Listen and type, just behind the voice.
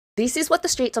This is what the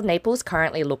streets of Naples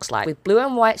currently looks like, with blue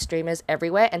and white streamers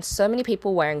everywhere and so many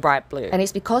people wearing bright blue. And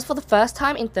it's because for the first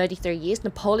time in 33 years,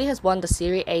 Napoli has won the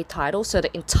Serie A title, so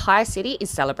the entire city is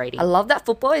celebrating. I love that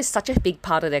football is such a big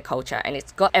part of their culture and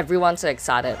it's got everyone so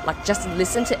excited. Like, just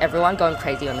listen to everyone going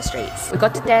crazy on the streets. We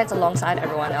got to dance alongside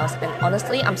everyone else, and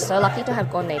honestly, I'm so lucky to have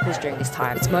gone Naples during this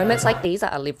time. It's moments like these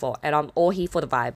that I live for, and I'm all here for the vibe.